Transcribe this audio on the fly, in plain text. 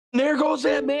There goes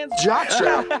that man's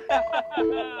jockstrap.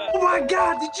 Oh my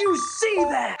God, did you see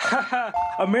that?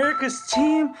 America's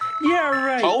team? Yeah,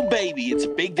 right. Oh, baby, it's a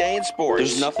big day in sports.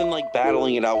 There's nothing like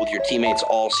battling it out with your teammates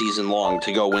all season long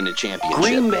to go win a championship.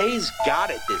 Green Bay's got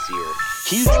it this year.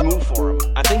 Huge move for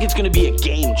them. I think it's going to be a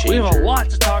game changer. We have a lot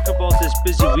to talk about this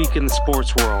busy week in the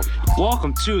sports world.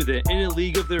 Welcome to the In a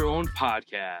League of Their Own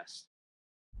podcast.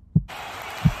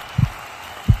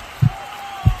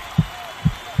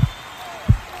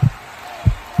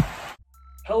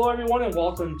 Hello, everyone, and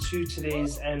welcome to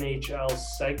today's NHL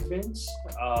segment.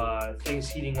 Things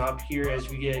heating up here as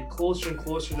we get closer and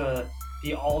closer to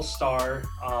the All-Star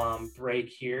break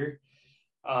here.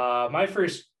 My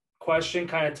first question,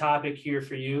 kind of topic here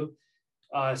for you.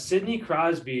 Sidney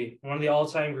Crosby, one of the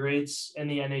all-time greats in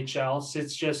the NHL,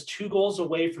 sits just 2 goals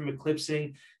away from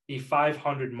eclipsing the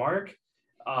 500 mark.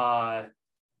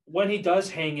 When he does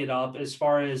hang it up, as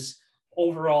far as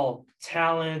overall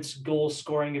talent, goal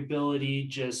scoring ability,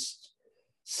 just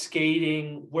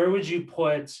skating, where would you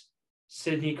put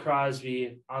Sidney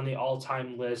Crosby on the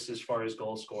all-time list as far as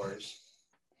goal scorers?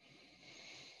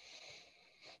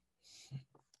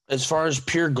 As far as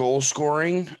pure goal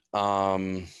scoring,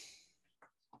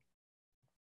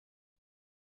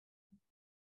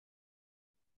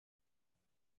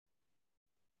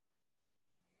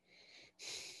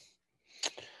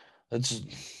 that's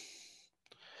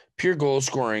pure goal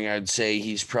scoring. I'd say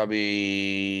he's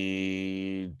probably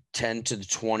 10 to the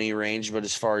 20 range, but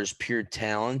as far as pure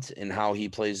talent and how he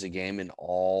plays the game in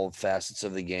all facets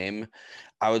of the game,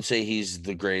 I would say he's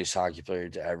the greatest hockey player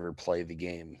to ever play the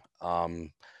game.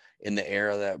 In the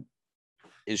era that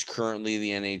is currently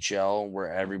the NHL,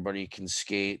 where everybody can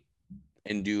skate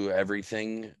and do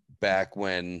everything, back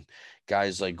when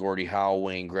guys like Gordie Howe,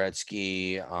 Wayne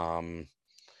Gretzky,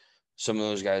 some of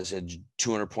those guys had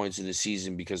 200 points in the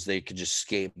season because they could just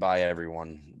skate by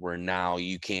everyone, where now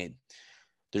you can't.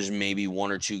 There's maybe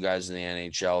 1 or 2 guys in the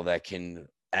NHL that can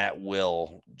at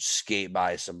will skate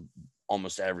by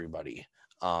almost everybody.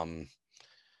 But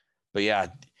yeah,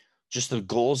 just the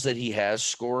goals that he has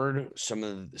scored, some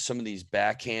of these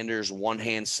backhanders,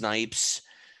 one-hand snipes,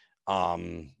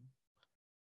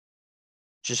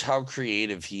 just how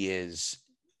creative he is.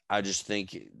 I just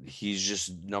think he's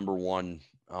just number one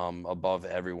above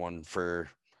everyone for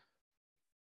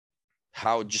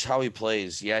how he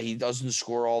plays. Yeah, he doesn't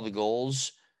score all the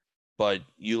goals, but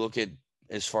you look at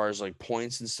as far as like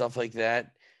points and stuff like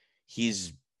that,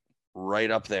 he's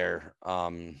right up there.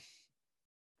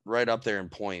 Right up there in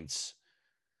points.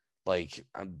 Like,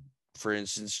 for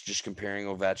instance, just comparing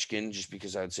Ovechkin, just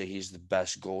because I'd say he's the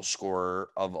best goal scorer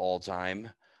of all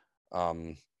time.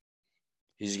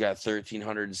 He's got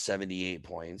 1,378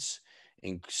 points,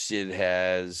 and Sid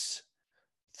has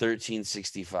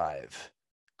 1,365.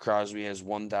 Crosby has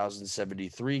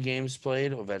 1,073 games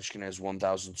played. Ovechkin has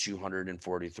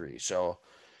 1,243. So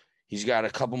he's got a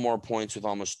couple more points with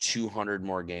almost 200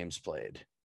 more games played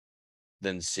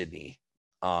than Sidney.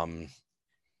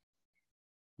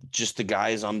 Just the guy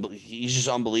is he's just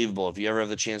unbelievable. If you ever have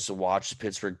the chance to watch the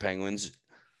Pittsburgh Penguins,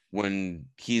 when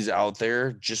he's out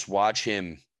there, just watch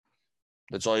him.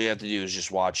 That's all you have to do is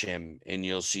just watch him, and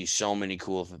you'll see so many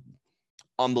cool,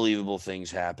 unbelievable things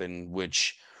happen,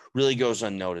 which really goes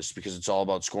unnoticed because it's all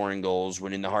about scoring goals,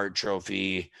 winning the Hart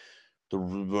Trophy, the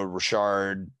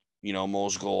Richard,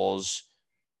 most goals.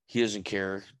 He doesn't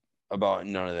care about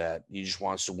none of that. He just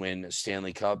wants to win a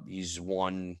Stanley Cup. He's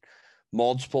won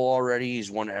multiple already. He's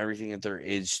won everything that there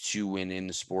is to win in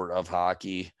the sport of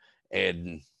hockey,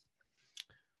 and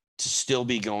to still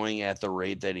be going at the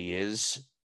rate that he is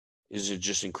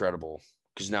just incredible,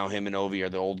 because now him and Ovi are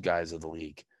the old guys of the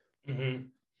league. Mm-hmm.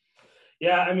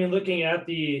 Yeah, I mean, looking at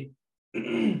the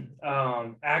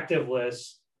active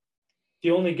list,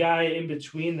 the only guy in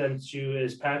between them two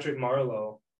is Patrick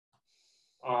Marleau.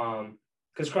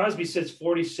 Because Crosby sits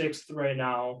 46th right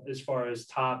now as far as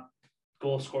top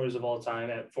goal scorers of all time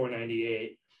at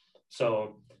 498.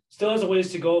 So still has a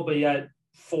ways to go, but yet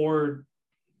 4,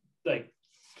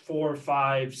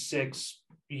 5, 6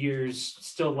 years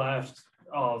still left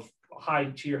of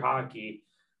high tier hockey.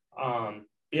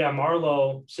 Yeah,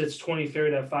 Marleau sits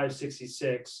 23rd at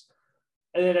 566.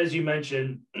 And then, as you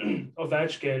mentioned,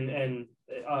 Ovechkin and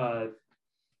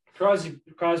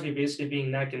Crosby basically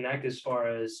being neck and neck as far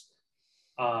as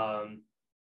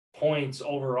points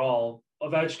overall.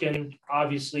 Ovechkin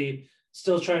obviously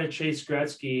still trying to chase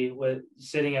Gretzky, with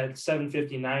sitting at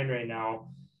 759 right now.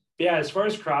 But yeah, as far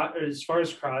as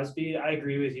Crosby, I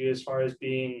agree with you as far as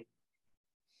being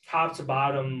top to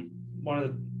bottom one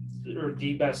of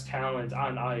the best talent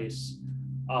on ice.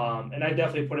 And I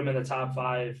definitely put him in the top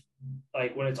 5,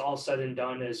 like when it's all said and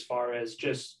done, as far as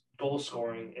just goal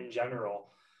scoring in general.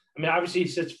 I mean, obviously he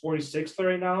sits 46th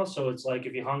right now, so it's like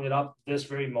if he hung it up this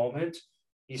very moment,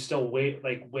 he's still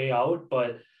way out,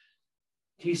 but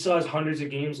he still has hundreds of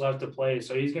games left to play.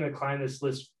 So he's going to climb this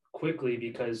list quickly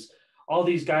because all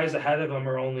these guys ahead of him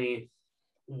are only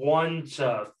 1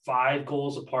 to 5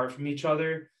 goals apart from each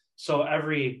other. So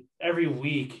every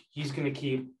week he's going to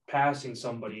keep passing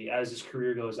somebody as his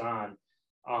career goes on.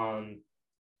 And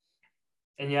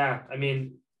yeah, I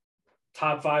mean,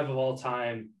 top 5 of all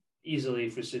time easily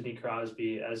for Sidney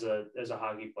Crosby as a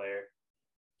hockey player.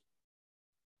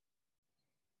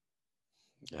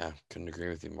 Yeah, couldn't agree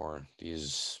with you more.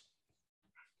 He's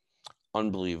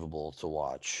unbelievable to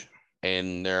watch.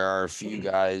 And there are a few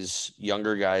guys,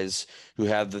 younger guys, who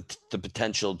have the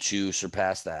potential to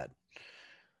surpass that.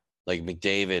 Like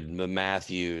McDavid,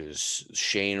 Matthews,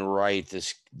 Shane Wright,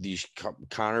 these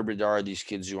Connor Bedard, these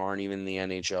kids who aren't even in the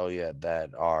NHL yet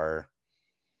that are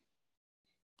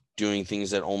doing things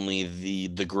that only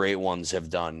the great ones have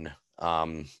done.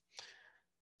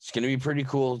 It's going to be pretty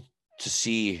cool to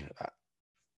see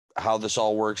how this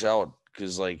all works out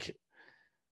because, like,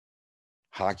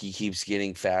 hockey keeps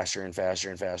getting faster and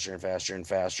faster and faster and faster and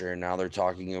faster. And now they're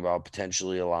talking about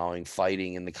potentially allowing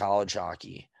fighting in the college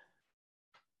hockey.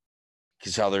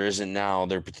 Because how there isn't now,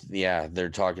 they're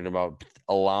talking about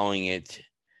allowing it,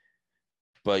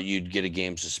 but you'd get a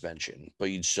game suspension.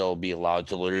 But you'd still be allowed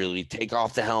to literally take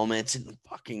off the helmets and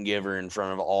fucking give her in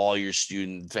front of all your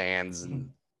student fans. And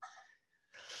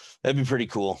that'd be pretty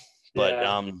cool.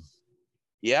 But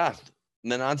yeah.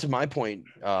 And then on to my point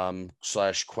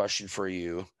 / question for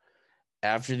you.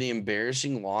 After the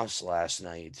embarrassing loss last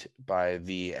night by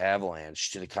the Avalanche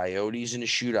to the Coyotes in a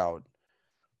shootout,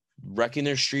 wrecking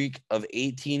their streak of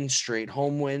 18 straight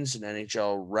home wins, an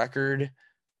NHL record,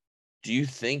 do you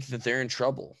think that they're in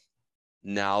trouble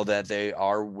now that they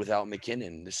are without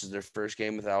McKinnon? This is their first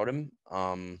game without him,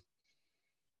 and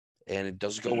it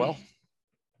doesn't go well.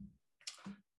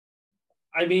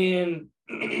 I mean,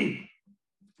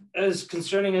 as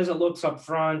concerning as it looks up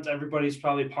front, everybody's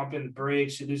probably pumping the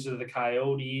brakes. You lose to the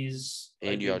Coyotes.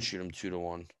 And you outshoot them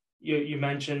 2-1. You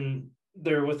mentioned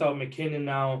they're without McKinnon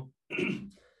now.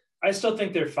 I still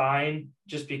think they're fine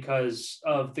just because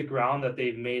of the ground that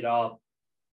they've made up,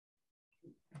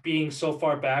 being so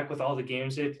far back with all the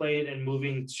games they played and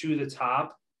moving to the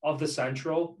top of the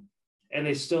Central. And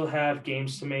they still have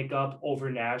games to make up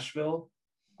over Nashville,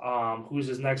 who's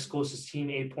his next closest team,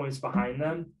 8 points behind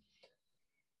them.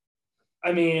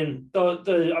 I mean,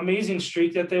 the amazing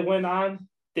streak that they went on,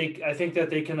 I think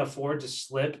that they can afford to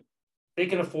slip. They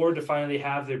can afford to finally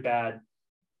have their bad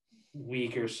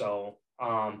week or so.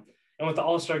 And with the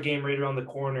All-Star game right around the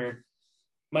corner,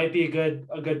 might be a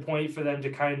good point for them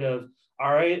to kind of,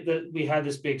 all right, we had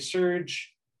this big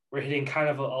surge. We're hitting kind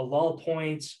of a lull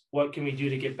point. What can we do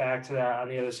to get back to that on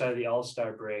the other side of the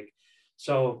All-Star break?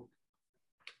 So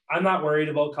I'm not worried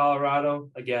about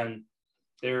Colorado. Again,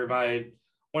 they were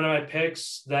one of my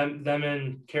picks, them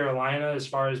in Carolina, as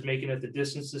far as making it the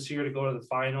distance this year to go to the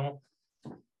final.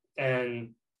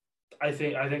 And I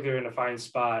think they're in a fine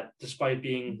spot despite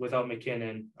being without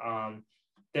McKinnon.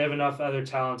 They have enough other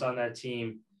talent on that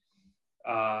team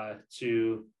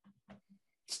to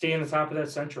stay in the top of that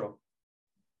Central.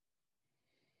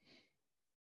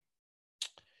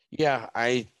 Yeah,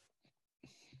 I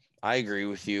agree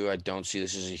with you. I don't see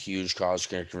this as a huge cause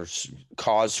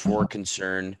for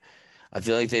concern. I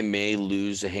feel like they may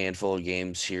lose a handful of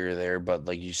games here or there, but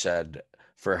like you said,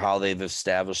 for how they've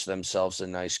established themselves a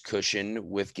nice cushion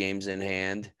with games in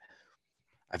hand,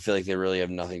 I feel like they really have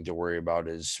nothing to worry about.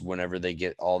 Is whenever they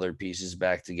get all their pieces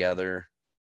back together,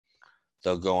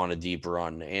 they'll go on a deep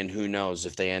run. And who knows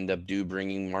if they end up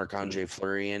bringing Marc-Andre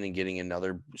Fleury in and getting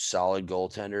another solid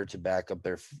goaltender to back up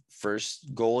their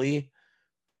first goalie,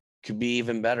 could be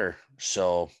even better.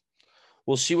 So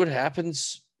we'll see what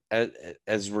happens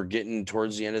as we're getting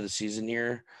towards the end of the season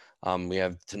here. We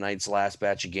have tonight's last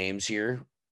batch of games here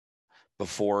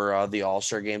before the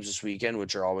All-Star games this weekend,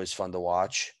 which are always fun to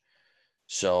watch.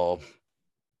 So,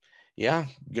 yeah,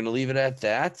 going to leave it at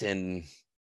that. And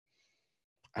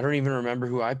I don't even remember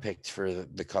who I picked for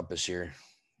the Cup this year.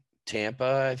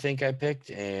 Tampa, I think I picked.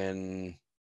 And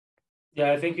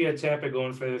yeah, I think you had Tampa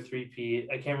going for the 3-peat.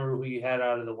 I can't remember who you had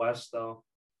out of the West, though.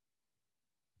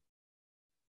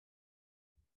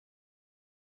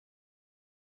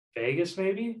 Vegas,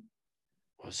 maybe?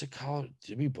 Was it Colorado?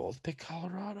 Did we both pick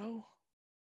Colorado?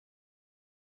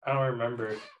 I don't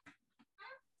remember.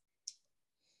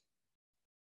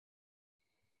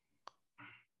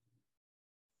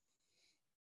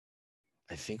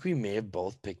 I think we may have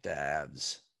both picked the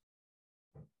Avs.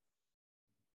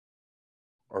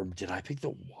 Or did I pick the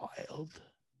Wild?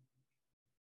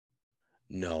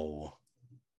 No.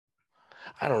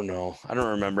 I don't know. I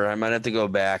don't remember. I might have to go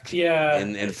back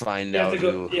and find out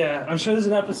who. Yeah, I'm sure there's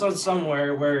an episode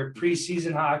somewhere where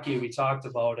preseason hockey, we talked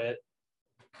about it.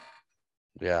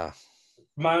 Yeah.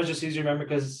 Mine was just easy to remember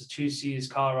because it's the 2 C's,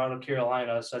 Colorado,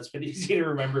 Carolina, so it's been easy to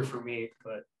remember for me.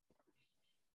 But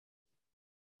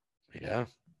yeah.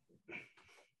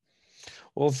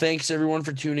 Well, thanks everyone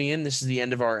for tuning in. This is the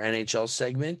end of our NHL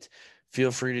segment.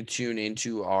 Feel free to tune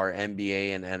into our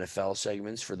NBA and NFL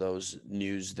segments for those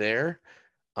news there.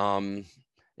 And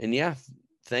yeah,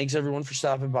 thanks everyone for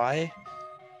stopping by.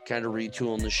 Kind of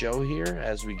retooling the show here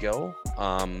as we go.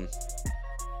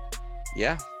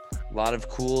 Yeah, a lot of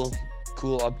cool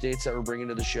updates that we're bringing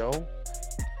to the show.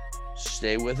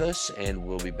 Stay with us, and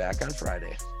we'll be back on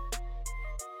Friday.